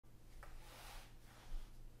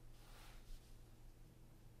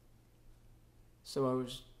So I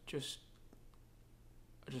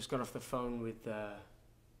just got off the phone with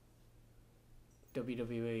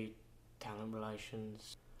WWE Talent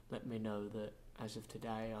Relations. Let me know that as of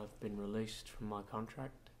today I've been released from my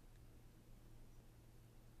contract.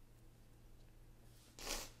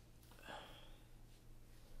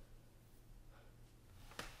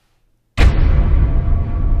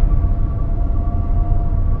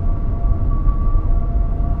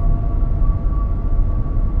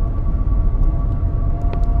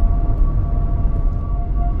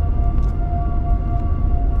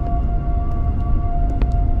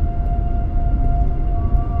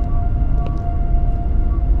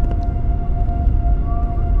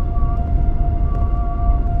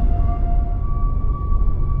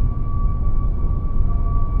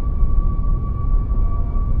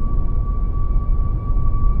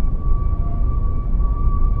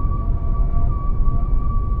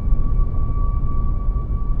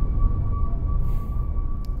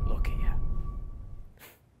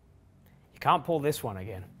 Can't pull this one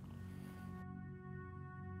again.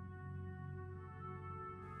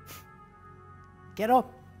 Get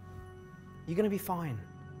up. You're going to be fine.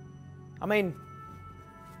 I mean,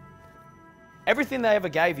 everything they ever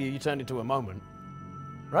gave you, you turned into a moment,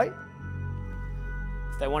 right?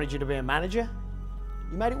 If they wanted you to be a manager,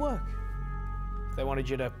 you made it work. If they wanted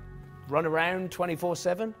you to run around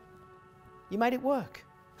 24/7, you made it work.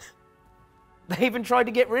 They even tried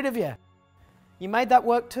to get rid of you. You made that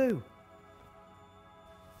work too.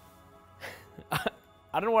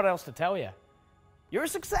 I don't know what else to tell you. You're a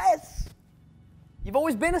success. You've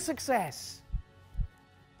always been a success.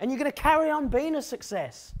 And you're going to carry on being a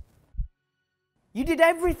success. You did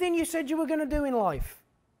everything you said you were going to do in life.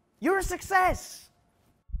 You're a success.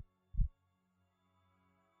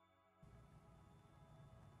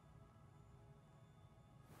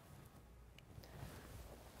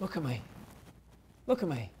 Look at me. Look at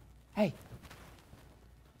me. Hey.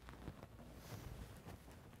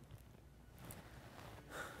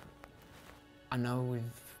 I know we've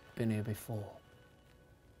been here before.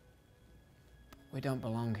 We don't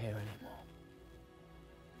belong here anymore.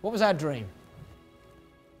 What was our dream?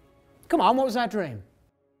 Come on, what was our dream?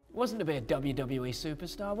 It wasn't to be a WWE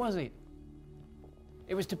superstar, was it?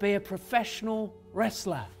 It was to be a professional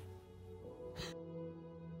wrestler.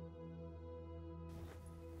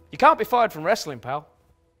 You can't be fired from wrestling, pal.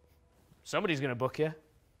 Somebody's gonna book you.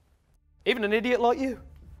 Even an idiot like you.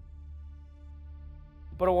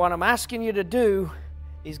 But what I'm asking you to do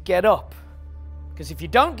is get up. Because if you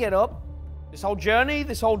don't get up, this whole journey,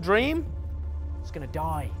 this whole dream, it's going to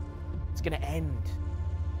die. It's going to end.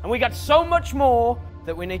 And we got so much more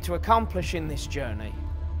that we need to accomplish in this journey.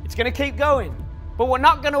 It's going to keep going. But we're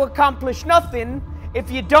not going to accomplish nothing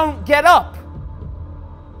if you don't get up.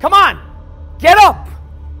 Come on, get up.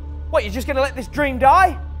 What, you're just going to let this dream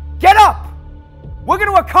die? Get up. We're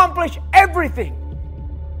going to accomplish everything.